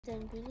The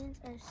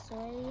ingredients are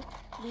soy,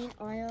 bean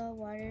oil,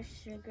 water,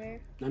 sugar.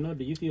 I know,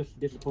 do you feel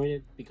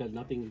disappointed because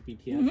nothing is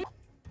BTS?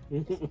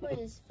 This part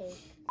is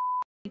fake.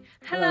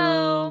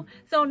 Hello!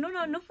 So,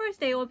 no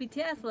first day of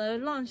BTS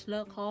launch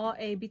called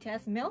a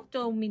BTS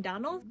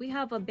McDonald. We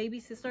have a baby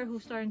sister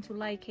who's starting to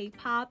like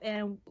K-pop,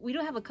 and we do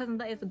have a cousin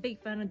that is a big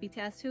fan of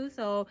BTS too.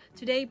 So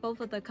today,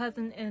 both of the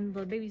cousin and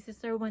the baby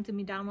sister went to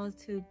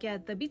McDonald's to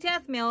get the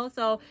BTS meal.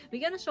 So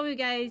we're gonna show you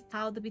guys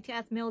how the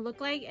BTS meal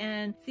look like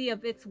and see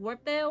if it's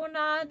worth it or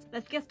not.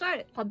 Let's get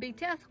started. For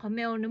BTS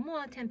meal,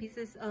 10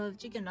 pieces of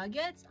chicken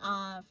nuggets,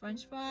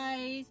 French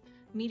fries,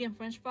 medium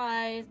French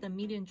fries, the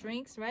medium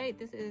drinks, right?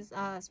 This is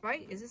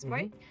Sprite. Is it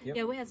Sprite? Yep.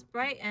 Yeah, we have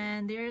Sprite,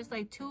 and there's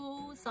like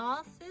 2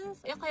 sauces.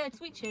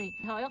 Sweet chili.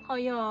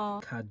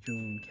 Cajun.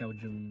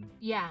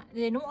 Yeah,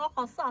 they don't all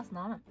call sauce,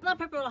 no. It's not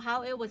purple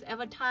how it was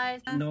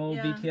advertised. No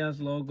yeah. BTS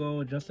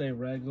logo, just a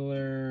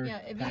regular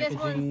Yeah, if you guys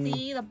want to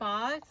see the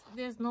box,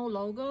 there's no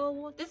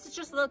logo. This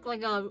just look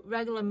like a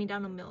regular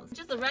McDonald's meal.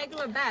 Just a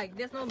regular bag.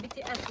 There's no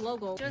BTS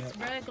logo. Just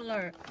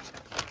regular.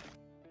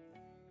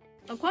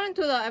 According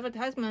to the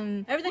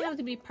advertisement, everything has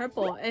to be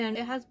purple and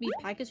it has to be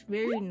packaged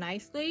very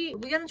nicely.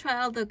 We're gonna try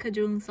out the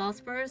Cajun sauce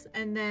first,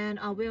 and then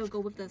we'll go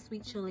with the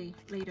sweet chili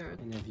later.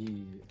 And if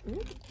you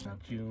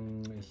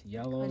Cajun is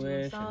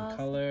yellowish in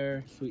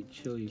color, sweet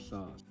chili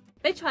sauce.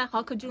 Let's try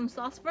hot Cajun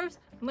sauce first.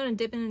 I'm gonna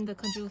dip it in the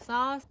Cajun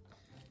sauce.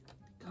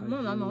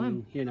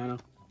 Here, Nano.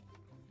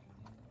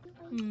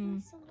 So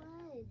much.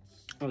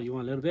 Oh, you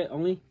want a little bit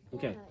only?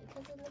 Okay. Yeah,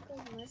 because it looks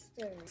like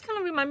mustard. It's kind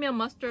of remind me of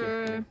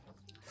mustard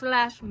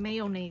 /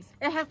 mayonnaise.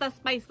 It has that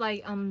spice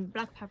like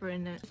black pepper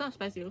in it. It's not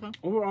spicy, okay?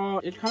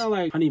 Overall, it's kind of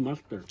like honey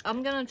mustard.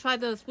 I'm gonna try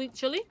the sweet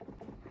chili.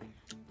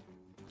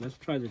 Let's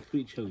try the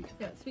sweet chili.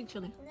 Yeah, sweet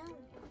chili.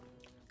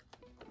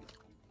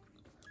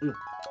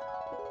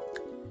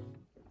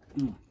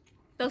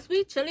 The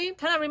sweet chili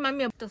kind of remind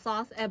me of the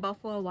sauce at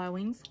Buffalo Wild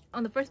Wings.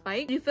 On the first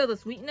bite, you feel the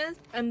sweetness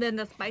and then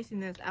the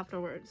spiciness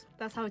afterwards.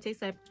 That's how it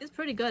tastes like. It's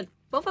pretty good.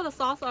 Both of the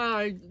sauce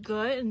are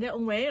good in their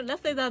own way.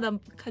 Let's say that the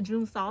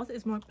Cajun sauce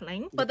is more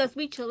plain, but the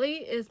sweet chili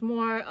is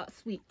more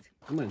sweet.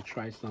 I'm gonna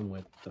try some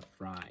with the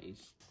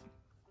fries.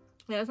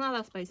 Yeah, it's not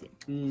that spicy.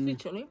 Sweet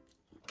chili.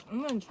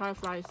 I'm gonna try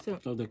fries too.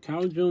 So the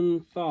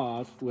Cajun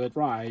sauce with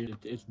fries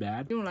is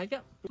bad. You don't like it?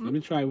 Let me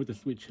try it with the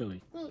sweet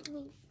chili. Wait.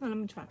 Oh, let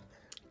me try.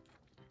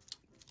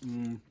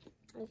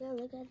 I gotta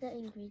look at the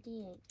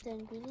ingredients. The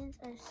ingredients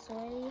are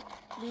soy,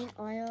 bean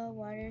oil,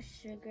 water,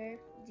 sugar,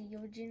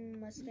 deogen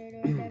mustard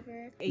or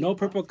whatever. No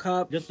purple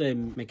cup, just a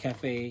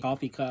McCafe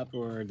coffee cup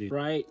or the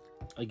Sprite.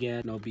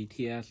 Again, no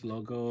BTS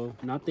logo.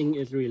 Nothing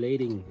is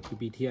relating to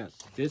BTS.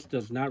 This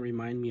does not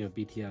remind me of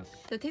BTS.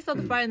 The taste of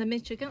the fry and the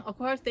mixed chicken, of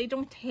course, they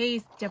don't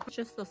taste different.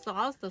 Just the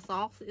sauce. The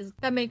sauce is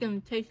that make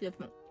them taste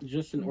different.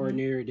 Just an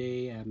ordinary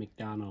day at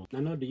McDonald's.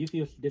 Nano, do you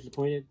feel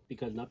disappointed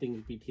because nothing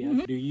is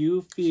BTS? Do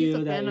you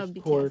feel that it's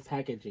poor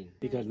packaging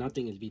because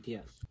nothing is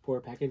BTS? Poor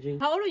packaging?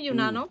 How old are you,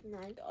 Nano?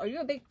 9. Are you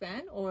a big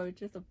fan or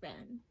just a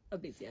fan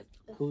of BTS?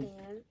 A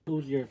fan.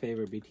 Who's your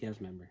favorite BTS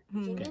member?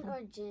 Jimin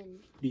or Jin?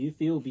 Do you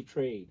feel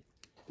betrayed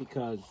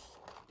because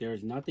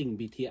there's nothing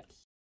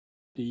BTS?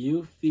 Do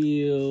you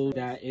feel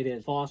that it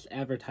is false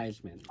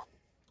advertisement?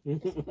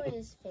 This part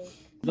is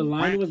fake. The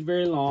line was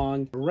very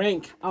long.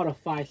 Rank out of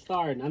 5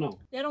 stars. I know.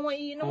 They don't want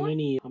you to know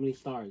How many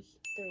stars?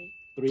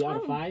 3. 3 out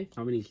of 5?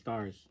 How many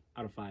stars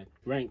out of 5?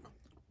 Rank.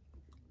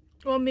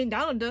 Well,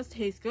 McDonald's does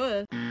taste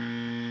good.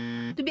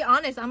 To be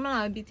honest, I'm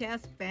not a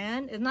BTS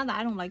fan. It's not that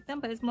I don't like them,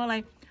 but it's more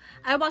like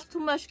I watch too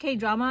much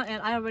K-drama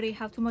and I already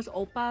have too much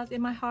oppas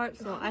in my heart,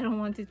 so I don't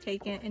want to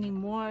take in any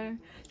more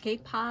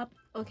K-pop.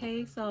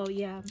 Okay, so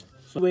yeah.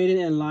 So we waited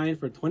in line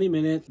for 20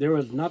 minutes. There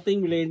was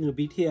nothing related to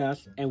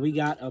BTS, and we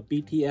got a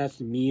BTS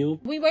meal.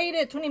 We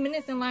waited 20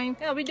 minutes in line.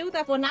 Yeah, we do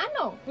that for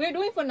Nano. We're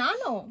doing for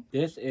Nano.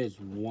 This is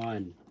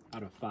 1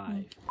 out of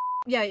 5.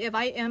 Yeah, if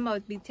I am a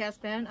BTS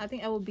fan, I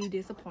think I will be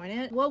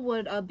disappointed. What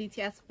would a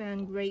BTS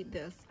fan rate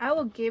this? I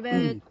will give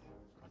it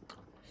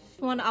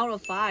 1 out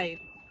of 5.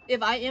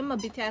 If I am a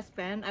BTS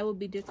fan, I would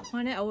be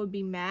disappointed. I would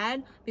be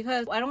mad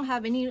because I don't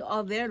have any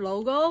of their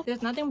logo.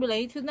 There's nothing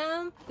related to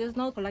them. There's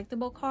no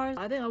collectible cards.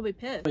 I think I'll be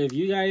pissed. If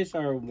you guys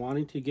are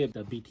wanting to get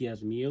the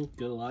BTS meal,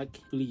 good luck.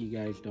 Hopefully you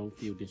guys don't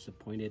feel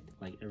disappointed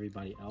like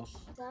everybody else.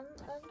 Some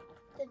of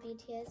the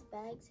BTS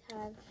bags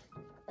have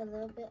a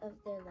little bit of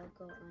their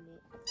logo on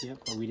it. Yep,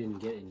 but we didn't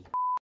get any.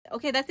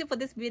 Okay, that's it for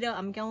this video.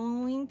 I'm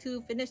going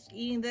to finish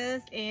eating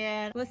this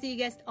and we'll see you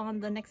guys on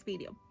the next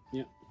video.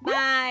 Yep.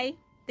 Bye!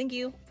 Thank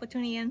you for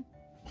tuning in.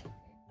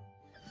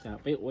 Dạ,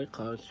 biết ôi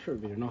khờ sự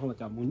việc nó không là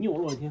cả muốn nhổ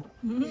luôn nha.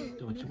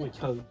 Tôi chúng mày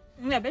chơi.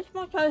 Yeah, biết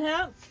chơi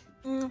thế.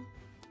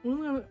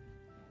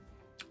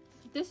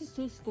 This is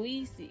too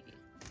squeezy.